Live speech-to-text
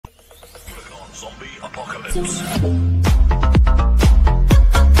Zombie apocalypse.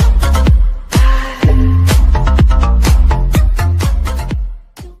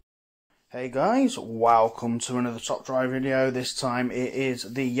 Hey guys, welcome to another Top Drive video. This time it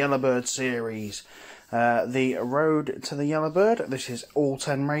is the Yellowbird series. The road to the Yellowbird. This is all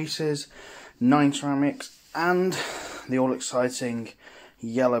 10 races, 9 ceramics, and the all exciting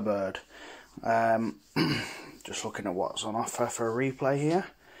Yellowbird. Just looking at what's on offer for a replay here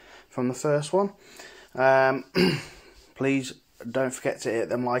from the first one. Please don't forget to hit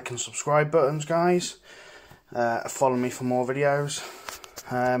them like and subscribe buttons, guys. Follow me for more videos.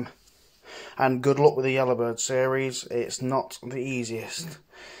 And good luck with the Yellowbird series. It's not the easiest.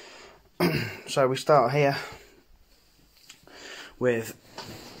 So we start here with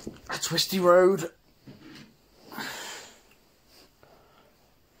a twisty road.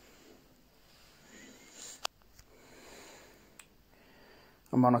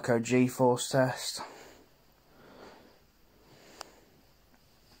 A Monaco G-force test.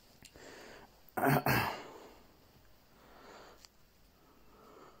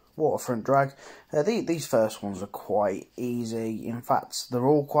 Waterfront drag. These first ones are quite easy. In fact, they're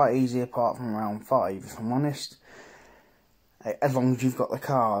all quite easy apart from round 5, if I'm honest. As long as you've got the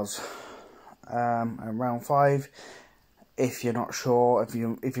cars. And round 5, if you're not sure,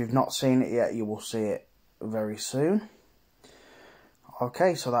 if you've not seen it yet, you will see it very soon.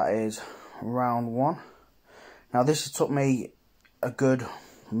 Okay, so that is round 1. Now this has took me a good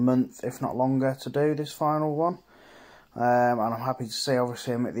month, if not longer, to do this final one. And I'm happy to see,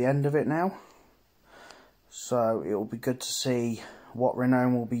 obviously, I'm at the end of it now. So it will be good to see what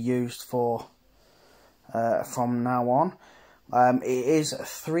renown will be used for from now on. It is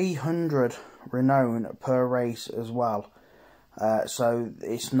 300 renown per race as well. So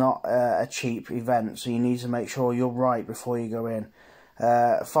it's not a cheap event, so you need to make sure you're right before you go in.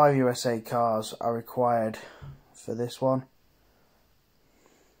 5 USA cars are required for this one.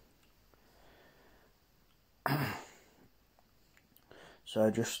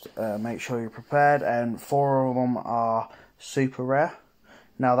 So just make sure you're prepared, and 4 of them are super rare.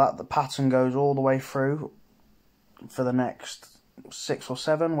 Now that the pattern goes all the way through for the next 6 or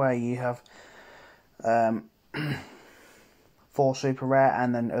 7, where you have 4 super rare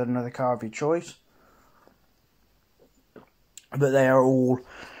and then another car of your choice. But they are all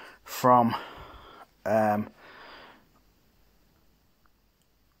from the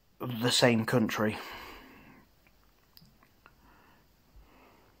same country.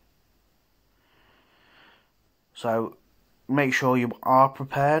 So make sure you are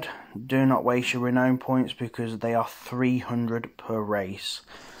prepared. Do not waste your renown points, because they are 300 per race.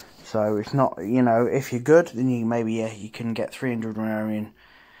 So it's not, you know, if you're good, then you maybe, yeah, you can get 300 renown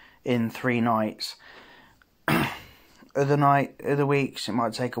in 3 nights. Other weeks, it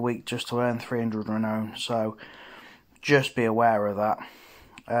might take a week just to earn 300 renown. So just be aware of that.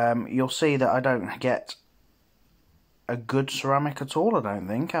 You'll see that I don't get a good ceramic at all, I don't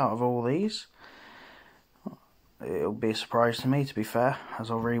think, out of all these. It'll be a surprise to me, to be fair, as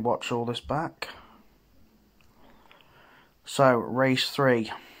I'll rewatch all this back. So, race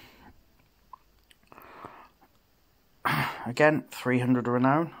 3. Again, 300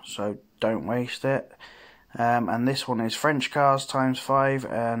 renown, so don't waste it. And this one is French cars times 5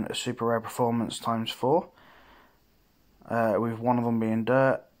 and a super rare performance times 4. With one of them being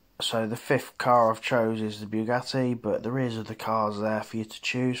dirt. So the 5th car I've chose is the Bugatti, but there is other cars there for you to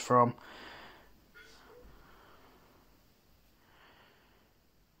choose from.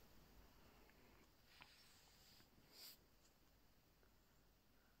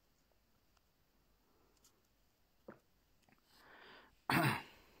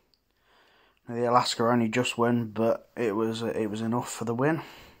 The Alaska only just won, but it was enough for the win.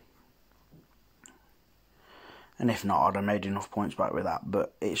 And if not, I'd have made enough points back with that.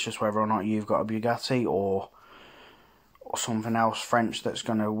 But it's just whether or not you've got a Bugatti or something else French that's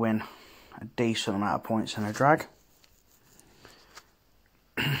going to win a decent amount of points in a drag.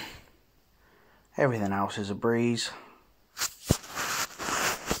 Everything else is a breeze.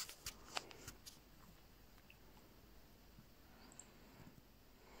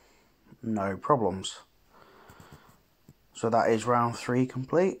 No problems. So that is round 3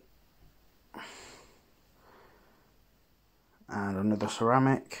 complete. And another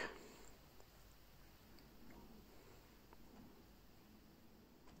ceramic.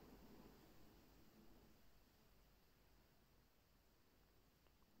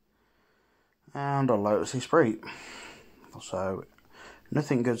 And a Lotus Esprit. So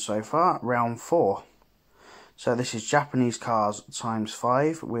nothing good so far. Round 4. So this is Japanese cars times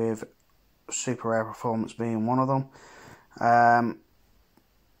 5 with super rare performance being one of them.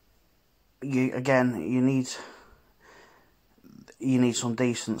 you need some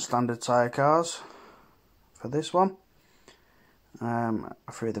decent standard tyre cars for this one. I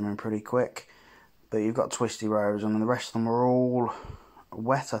threw them in pretty quick, but you've got twisty roads, and the rest of them are all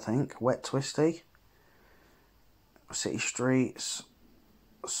wet, I think, wet twisty. City streets,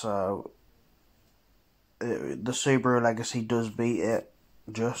 so the Subaru Legacy does beat it,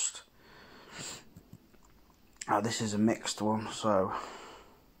 just. This is a mixed one, so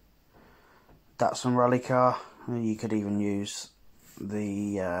that's some rally car. You could even use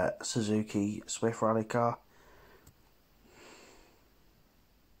the Suzuki Swift rally car.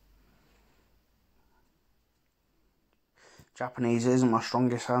 Japanese isn't my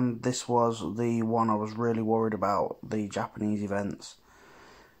strongest hand. This was the one I was really worried about, the Japanese events.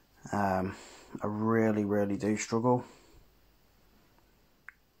 I really do struggle.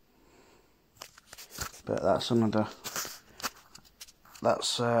 But that's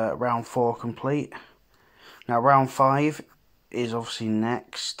round 4 complete. Now round 5 is obviously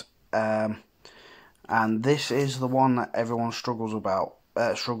next, and this is the one that everyone struggles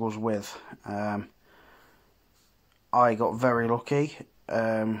with. I got very lucky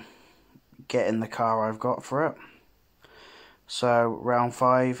getting the car I've got for it. So round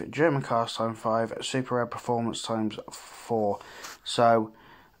 5, German cars times 5, Super Rare Performance times 4. So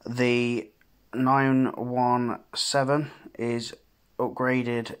the 917 is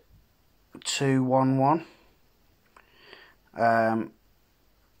upgraded to 11.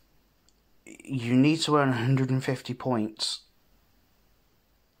 You need to earn 150 points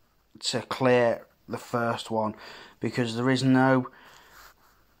to clear the first one, because there is no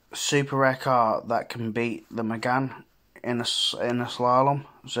super rare car that can beat the Megane in a slalom.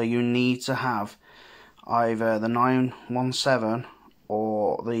 So you need to have either the 917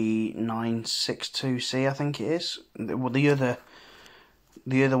 or the 962C, I think it is. Well, the other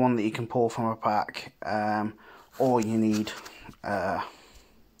one that you can pull from a pack, or you need a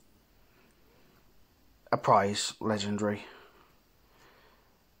prize legendary.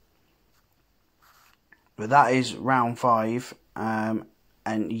 But that is round 5, and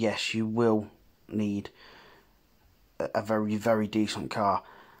yes, you will need a very decent car.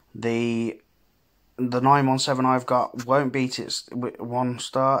 The 917 I've got won't beat its one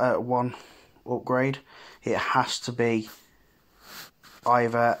upgrade. It has to be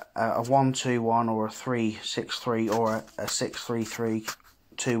either a 121 or a 363 or a 633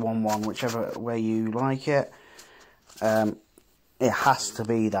 211, whichever way you like it. It has to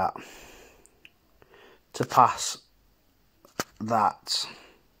be that to pass that.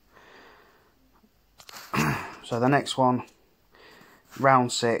 So the next one,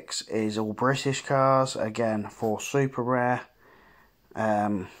 round 6, is all British cars, again for super rare,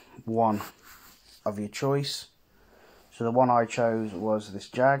 one of your choice. So the one I chose was this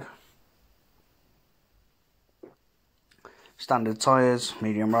Jag. Standard tyres,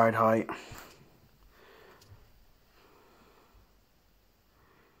 medium ride height.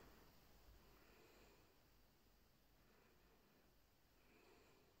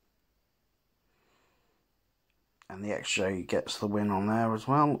 And the XJ gets the win on there as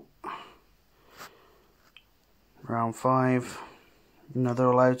well. Round 5,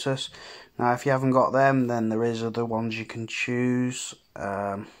 another Lotus. Now if you haven't got them, then there is other ones you can choose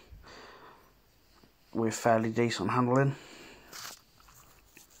with fairly decent handling.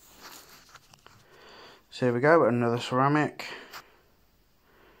 So here we go, another ceramic.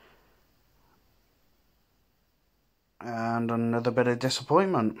 And another bit of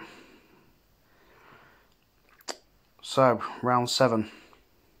disappointment. So, round 7.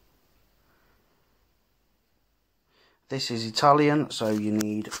 This is Italian, so you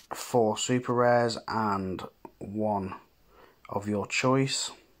need 4 super rares and 1 of your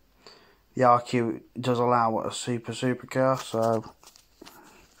choice. The RQ does allow a supercar, so,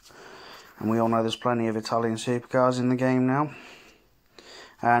 and we all know there's plenty of Italian supercars in the game now.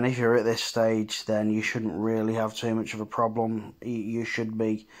 And if you're at this stage, then you shouldn't really have too much of a problem. You should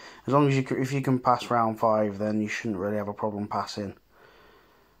be, as long as if you can pass round 5, then you shouldn't really have a problem passing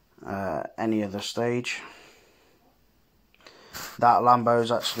any other stage. That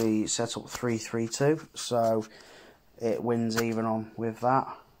Lambo's actually set up 332, so it wins even on with that.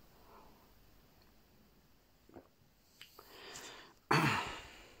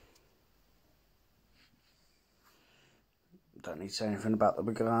 Don't need to say anything about the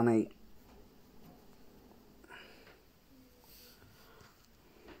Bugatti.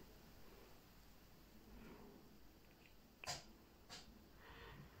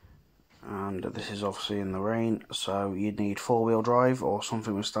 And this is obviously in the rain, so you'd need 4-wheel drive or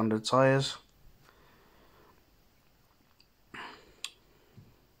something with standard tyres.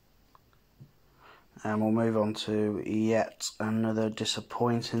 And we'll move on to yet another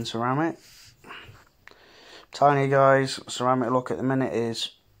disappointing ceramic. Tiny guys, ceramic look at the minute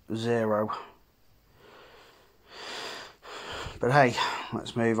is 0. But hey,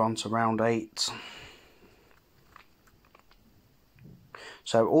 let's move on to round 8.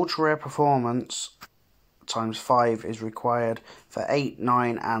 So ultra rare performance times 5 is required for 8,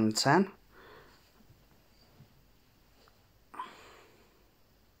 9 and 10.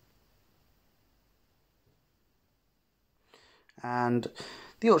 And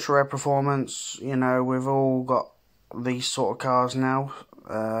the ultra rare performance, you know, we've all got these sort of cars now.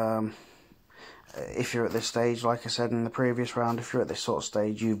 If you're at this stage, like I said in the previous round, if you're at this sort of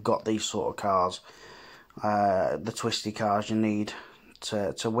stage, you've got these sort of cars. The twisty cars you need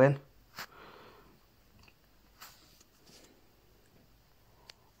to win.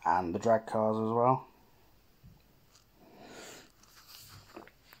 And the drag cars as well.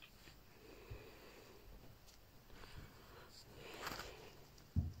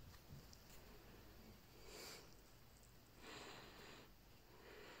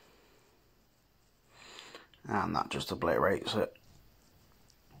 And that just obliterates it.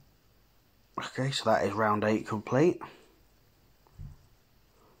 Okay, so that is round 8 complete.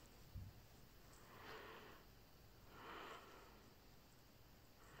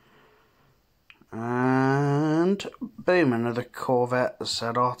 And boom, another Corvette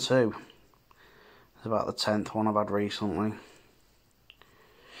ZR2. It's about the 10th one I've had recently.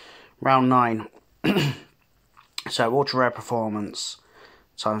 Round 9. So ultra rare performance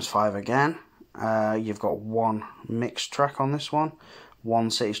times 5 again. You've got 1 mixed track on this one,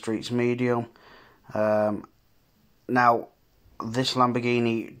 1 City Streets medium. Now this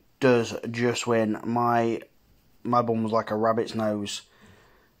Lamborghini does just win. My bum was like a rabbit's nose.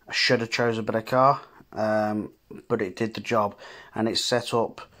 I should have chose a better car, but it did the job, and it's set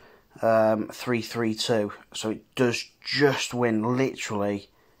up 332, so it does just win. Literally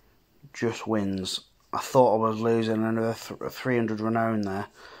just wins. I thought I was losing another 300 renown there.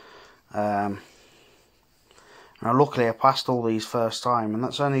 Now luckily I passed all these first time, and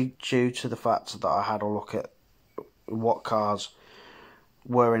that's only due to the fact that I had a look at what cars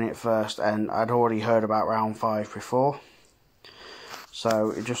were in it first, and I'd already heard about round 5 before.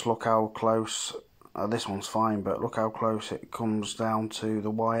 So just look how close, this one's fine, but look how close it comes down to the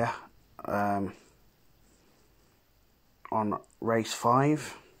wire on race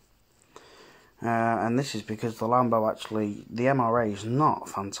 5. And this is because the Lambo actually, the MRA is not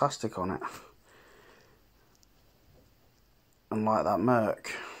fantastic on it. Unlike that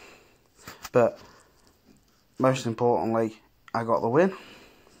Merc. But most importantly, I got the win.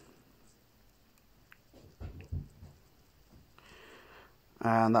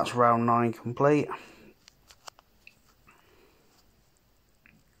 And that's round 9 complete.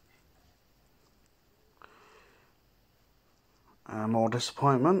 More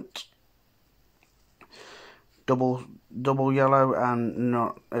disappointment. Double yellow and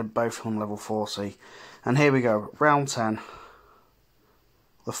not both on level 4C. And here we go, round 10.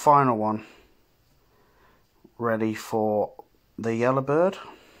 The final one. Ready for the Yellowbird.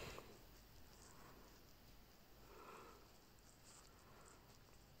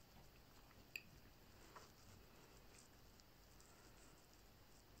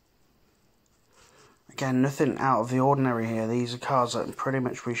 Again, nothing out of the ordinary here. These are cars that pretty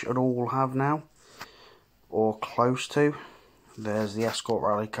much we should all have now, or close to. There's the Escort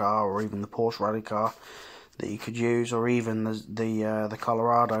rally car, or even the Porsche rally car that you could use, or even the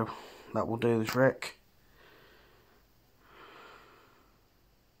Colorado that will do the trick.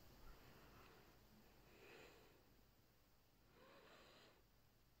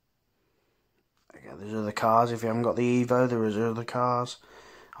 Again, there's other cars. If you haven't got the Evo, there is other cars.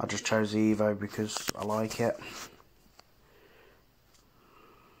 I just chose the Evo because I like it.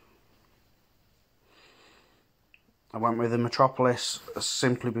 I went with the Metropolis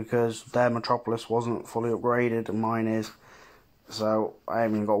simply because their Metropolis wasn't fully upgraded and mine is. So I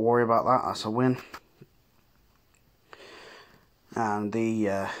haven't even got to worry about that. That's a win. And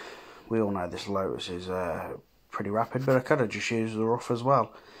the we all know this Lotus is pretty rapid, but I could have just used the rough as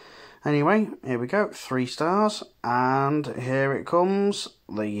well. Anyway, here we go, 3 stars, and here it comes,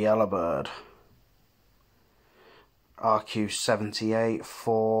 the Yellowbird. RQ78,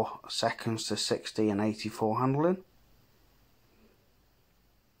 4 seconds to 60 and 84 handling.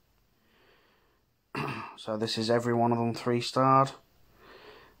 So this is every one of them 3-starred.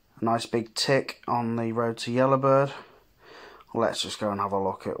 A nice big tick on the road to Yellowbird. Let's just go and have a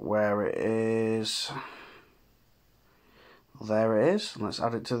look at where it is. There it is. Let's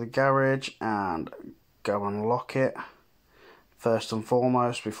add it to the garage and go and lock it. first and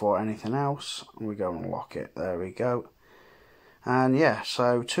foremost before anything else. And we go and lock it. There we go. And yeah,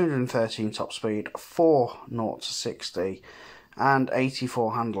 so 213 top speed, 4 0 to 60, and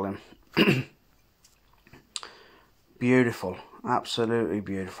 84 handling. Beautiful, absolutely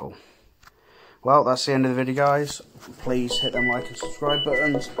beautiful. Well, that's the end of the video, guys. Please hit them like and subscribe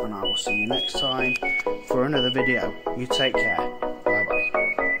buttons, and I will see you next time for another video. You take care.